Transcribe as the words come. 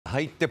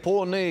Hei te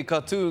pōnei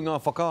ka tū ngā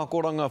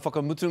whakaakoranga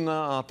whakamutunga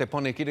a te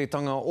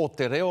Panekiretanga o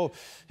Te Reo.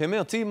 He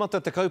mea tīmata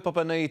te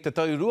kaupapa nei te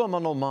tau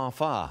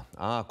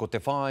 2024. Ko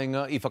te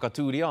whāinga i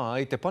whakatūria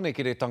ai te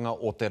Panekiretanga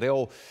o Te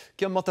Reo.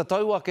 Kia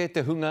matatau ake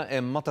te hunga e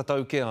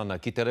matatau ke ana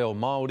ki Te Reo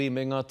Māori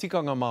me ngā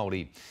tikanga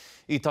Māori.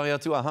 I tai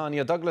atu a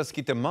Hania Douglas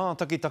ki te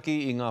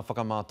mātakitaki i ngā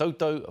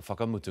whakamātautau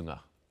whakamutunga.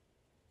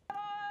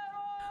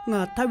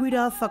 Ngā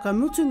tauira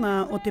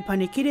whakamutunga o te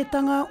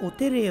Panekiretanga o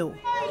Te Reo.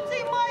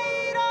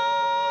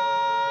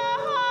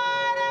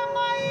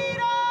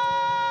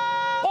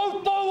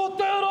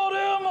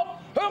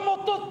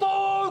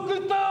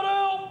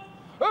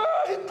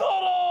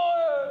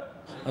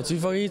 Tui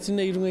whakaiti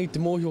nei runga i te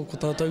mōhio ko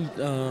tātou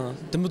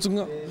te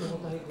mutunga,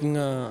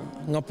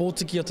 ngā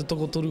pōtiki a te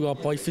tokotoru a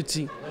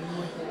Paiwhiti.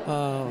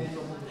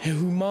 He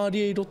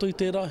humārie i roto i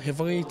tērā, he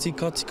whakaiti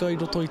ka tika i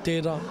roto i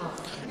tērā.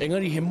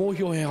 Engari he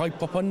mōhio he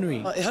haipapa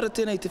nui. E hara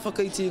tēnei te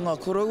whakaiti i ngā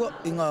koroua,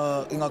 i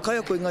ngā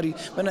kaiako, engari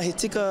mena he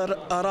tika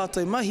a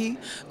rātou mahi,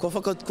 kua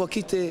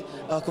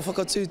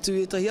whakatūtū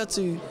e tahi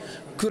atu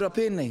kura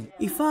pēnei.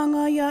 I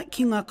whāngaia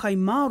ki ngā kai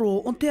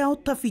māro o te ao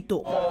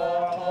tawhito.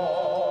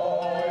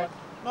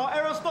 Nā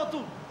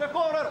Aristotle, te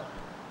kōrero.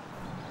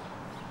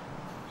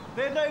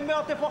 Tēnei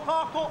mea te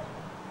whakaako,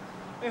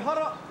 e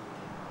hara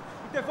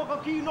i te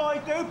whakakinoa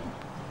i te upu.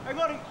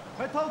 Engari,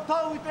 he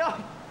tautau i te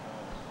ahi.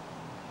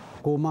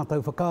 Ko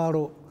mātou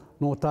whakaaro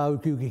no tā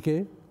ukiuki ke.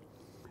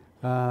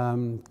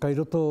 Kei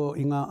roto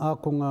i ngā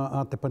ākonga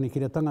a te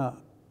Panekiretanga,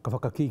 ka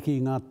whakakiki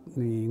i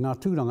ngā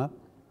tūranga.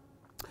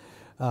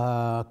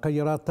 Kei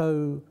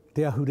rātou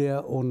te ahurea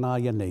o nā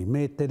ianei,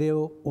 me te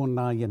reo o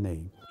nā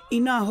ianei. I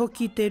nā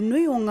hoki te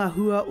nui o ngā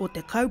hua o te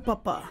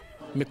kaupapa.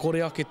 Me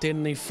kore ake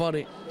tēnei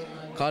whare,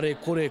 kare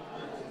kore,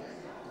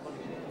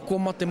 kua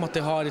mate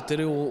haere te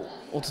reo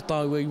o te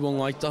tāu e iwa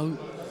ngā itahu.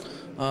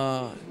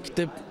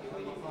 Ki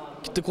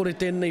te kore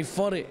tēnei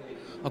whare,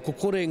 a ko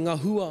kore ngā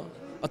hua,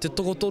 a te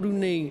tokotoru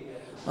nei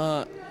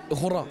e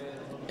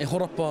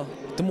horapa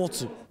te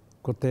motu.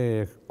 Ko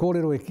te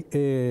kōrero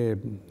e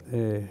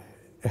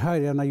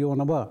haere ana i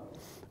ona wā,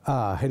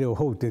 he reo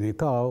hou tēnei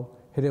kāo,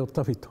 he reo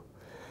tawhito.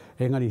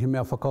 Engari he mea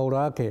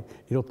whakaora ake,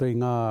 i roto i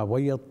ngā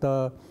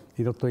waiata,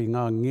 i roto i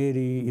ngā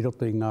ngeri, i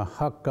roto i ngā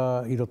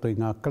haka, i roto i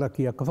ngā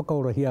karakia, ka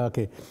whakaora hi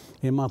ake.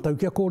 E mātau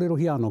kia kōrero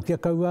hi anō,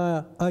 kia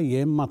kaua ai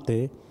e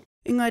mate.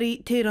 Engari,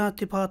 tērā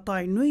te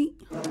pātai nui.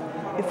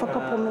 E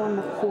whakapono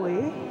ana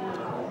koe,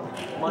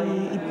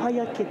 i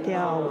paia ke te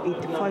ao, i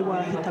te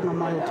whaiwahitanga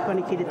mai o te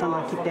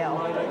Panekiretanga ki te ao.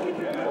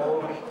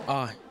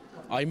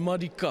 Ai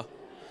marika.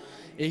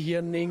 E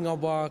hia nei ngā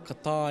wā ka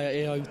tāia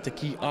e au te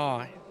ki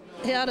ai.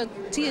 He ara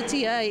tia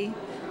ai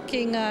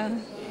kia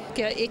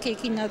eke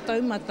ki ngā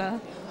taumata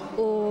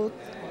o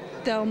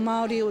te ao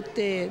Māori, o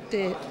te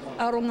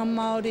aronga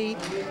Māori,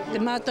 te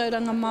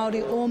mātauranga Māori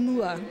o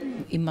mua.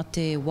 I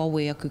mate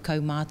wawe aku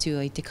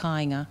kaumātua i te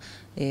kāinga,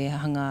 e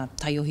hanga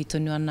taiohi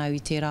tonu ana i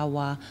tērā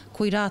wā,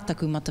 koi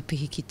rātaku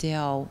matapihi ki te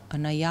ao,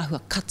 ana i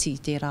āhua kati i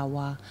tērā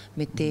wā,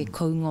 me te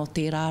kounga o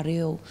tērā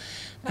reo.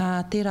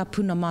 Tērā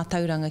puna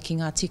mātauranga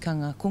ki ngā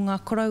tikanga, ko ngā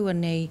koraua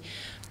nei,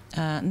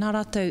 nā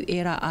rātou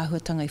e rā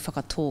āhuatanga i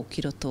whakatō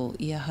ki roto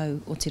i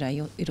ahau o te rei,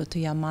 i roto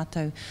i a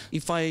mātou.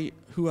 I whai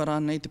hua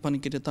rānei te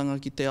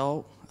Panekiretanga ki te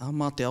ao,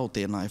 mā te ao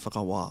tēnā e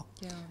whakawā.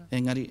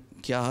 Engari,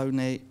 ki ahau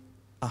nei,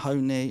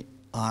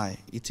 ai,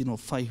 i tino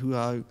whai hua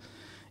au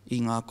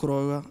i ngā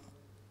koroua,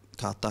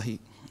 ka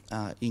tahi,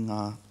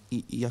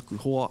 i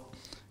aku hoa,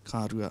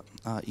 ka rua,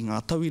 i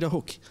ngā tauira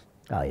hoki.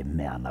 Ai,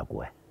 mea ana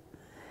koe.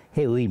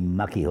 He ui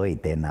maki hoi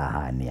tēnā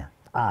Hania.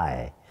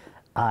 Ai,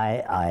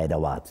 da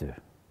wātu.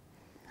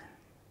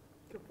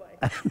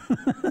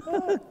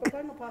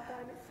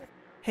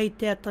 Hei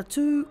te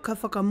atatū, ka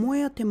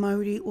whakamoea te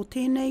Māori o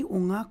tēnei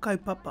o ngā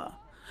kaupapa.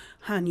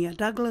 Hania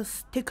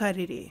Douglas, Te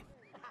Karere.